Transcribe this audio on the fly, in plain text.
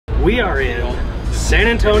We are in San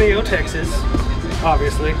Antonio, Texas,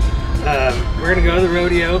 obviously. We're gonna go to the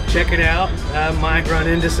rodeo, check it out. Might run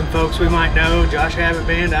into some folks we might know. Josh Abbott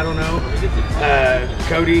Band, I don't know.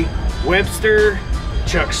 Cody Webster,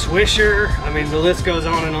 Chuck Swisher. I mean, the list goes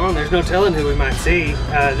on and on. There's no telling who we might see.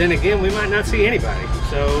 Then again, we might not see anybody.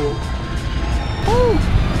 So, woo.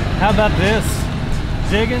 How about this?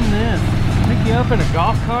 Digging this. Pick you up in a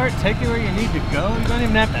golf cart, take you where you need to go. You don't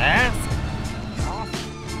even have to ask.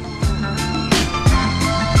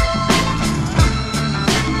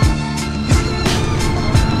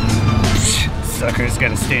 Suckers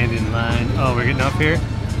gotta stand in line. Oh, we're getting up here?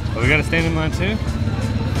 Oh, we gotta stand in line too?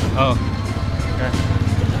 Oh, okay.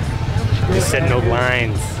 Just setting no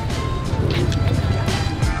lines.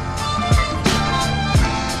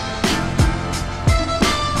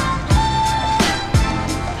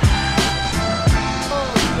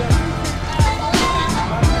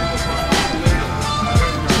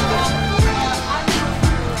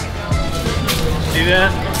 See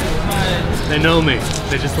that? They know me.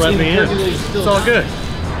 They just let me in. It's all good.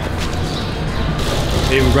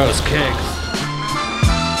 They even brought us kegs.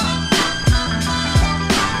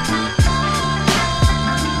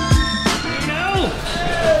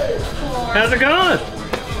 How's it going?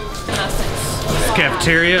 This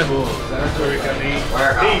cafeteria. That's where we come eat.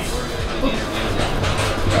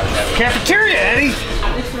 Cafeteria, Eddie.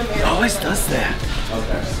 He always does that.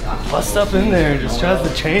 Bust up in there and just tries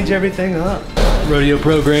to change everything up. Rodeo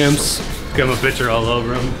programs. Got my picture all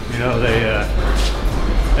over them. You know, they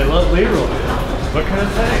love Leroy. What can I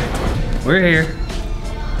say? We're here,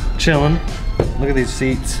 chilling. Look at these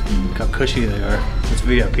seats. Look how cushy they are. That's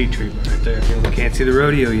VIP treatment right there. We can't see the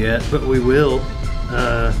rodeo yet, but we will.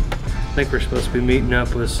 I think we're supposed to be meeting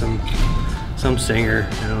up with some singer.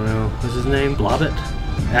 I don't know. What's his name? Blobbit?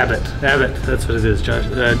 Abbott. That's what it is. Josh.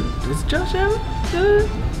 Is it Josh Abbott?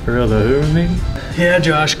 For real though, who are we meeting? Yeah,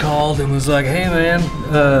 Josh called and was like, hey man,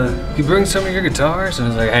 you bring some of your guitars? And I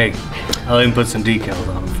was like, hey, I'll even put some decals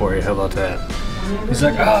on them for you. How about that? He's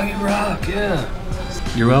like, oh, you rock, yeah.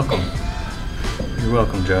 You're welcome. You're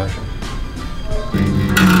welcome, Josh.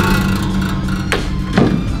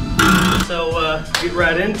 So, get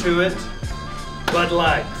right into it. Bud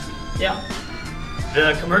Light. Yeah.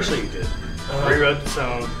 The commercial you did. Rewrote the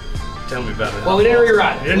song. Tell me about it. Well, we didn't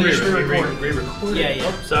rewrite it. We just re-recorded. Yeah, yeah.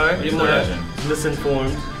 Oh, sorry. We didn't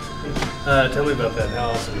misinformed. Tell me about that. How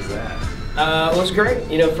awesome is that? It was great,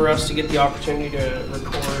 you know, for us to get the opportunity to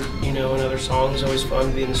record, you know, another song is always fun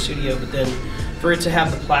to be in the studio, but then for it to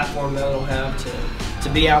have the platform that it'll have to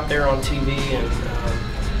be out there on TV and,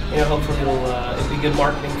 you know, hopefully it'll be good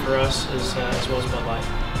marketing for us as well as Bud Light.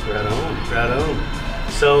 Right on, right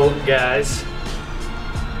on. So, guys,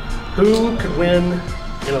 who could win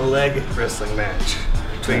in a leg wrestling match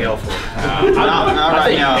between y'all four? Not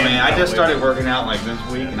right now, man. I just started working out like this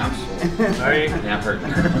week and I'm sore. Are you? Yeah, I'm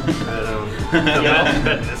hurting.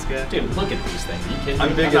 This guy. Dude, look at these things. Are you kidding me?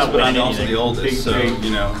 I'm biggest, but I'm also the oldest, so,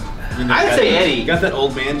 you know. I'd say Eddie. Got that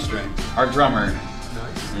old man strength. Our drummer.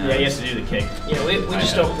 Nice. Yeah, he has to do the kick. Yeah, we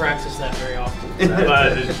just don't practice that very often.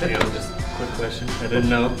 Just a quick question. I didn't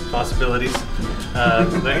know. Possibilities.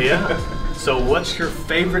 But yeah. So what's your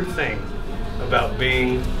favorite thing about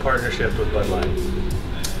being partnership with Bud Light?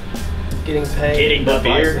 Getting paid. Getting the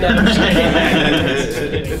beer. No, I'm just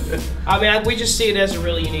kidding. I mean, we just see it as a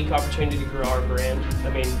really unique opportunity to grow our brand. I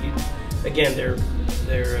mean, again, they're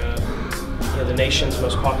you know, the nation's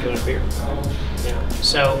most popular beer. You know,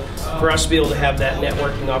 so for us to be able to have that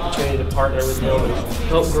networking opportunity to partner with them and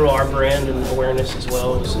help grow our brand and awareness as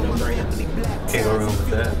well is a no-brainer. Can't go wrong with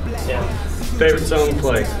that. Yeah. Favorite song to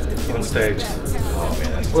play on stage? Oh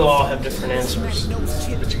man, we'll all have different answers.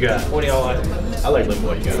 What you got? What do y'all like? I like Live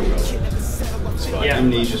What You Got, bro. Yeah.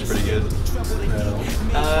 Amnesia's pretty good.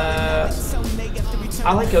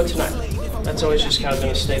 I like Go Tonight. That's always just kind of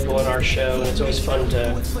been a staple in our show, and it's always fun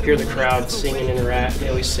to hear the crowd sing and interact. They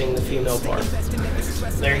always sing the female part.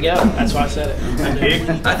 There you go. That's why I said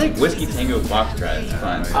it. I think Whiskey Tango Foxtrot is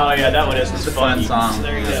fun. Oh yeah, that one is. It's a fun song. So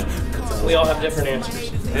there you go. We all have different answers.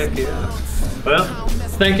 Heck yeah. Well,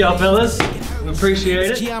 thank y'all fellas. We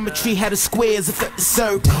appreciate it. Geometry had a squares affect the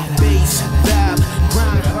circle. Bass, vibe,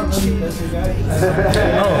 grind.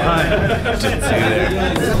 Oh, hi. Didn't see you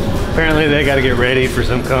there. Apparently they got to get ready for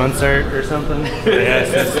some concert or something. They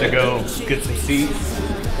asked us to go get some seats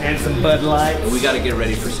and some Bud Light. We got to get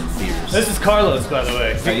ready for some beers. This is Carlos, by the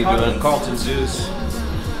way. How you doing? Carlton Zeus.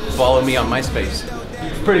 Follow me on MySpace.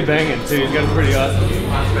 He's pretty banging too. He's got a pretty awesome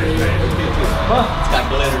MySpace page. Huh? It's got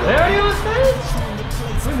glitter. There are you on stage?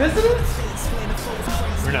 We missing it?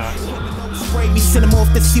 We're not. We send them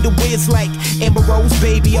off to see the way it's like. Amber Rose,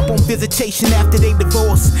 baby, up on visitation after they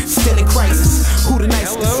divorce.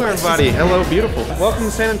 everybody. Hello, beautiful. Welcome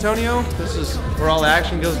to San Antonio. This is where all the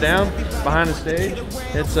action goes down, behind the stage.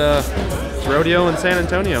 It's Rodeo in San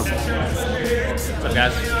Antonio. What's up,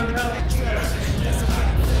 guys?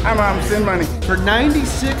 I'm Sin Money. For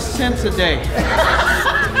 96 cents a day,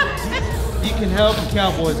 you can help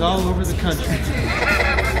cowboys all over the country.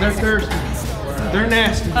 They're thirsty. They're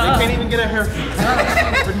nasty. They can't even get a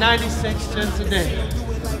haircut. For 96 cents a day.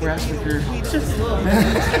 We're asking for your help.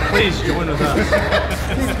 Please join with us.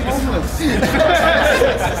 He's homeless.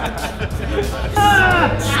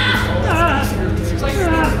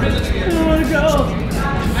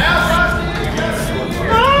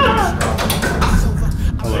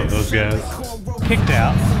 I love those guys. Kicked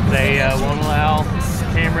out. They won't allow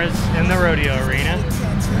cameras in the rodeo arena.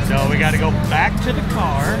 So we got to go back to the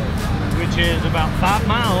car, which is about 5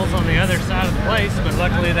 miles on the other side of the place, but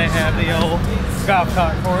luckily they have the old golf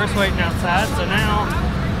cart for us waiting outside. So now,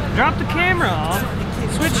 drop the camera off,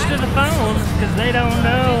 switch to the phone, because they don't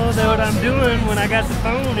know what I'm doing when I got the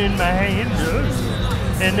phone in my hand.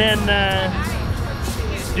 And then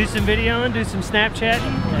do some videoing, do some Snapchatting,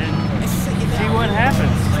 and see what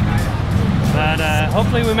happens. But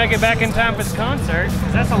hopefully we make it back in time for the concert,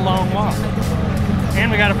 because that's a long walk. And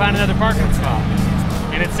we got to find another parking spot.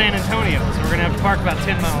 And it's San Antonio, so we're gonna have to park about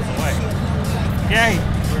 10 miles away. Yay!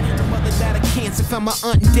 Mother died of cancer, found my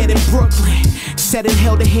aunt dead in Brooklyn. Said and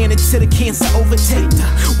held a hand until the cancer overtake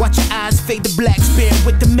her. Watch your eyes fade to black, spare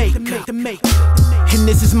with the makeup. And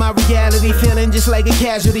this is my reality, feeling just like a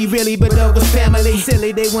casualty, really, but though was family.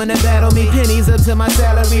 Silly, they wanna battle me, pennies up to my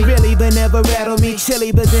salary, really, but never rattle me.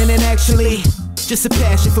 Chilly, but then it actually just a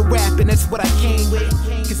passion for rapping, that's what I came with.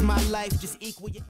 Cause my life just equal.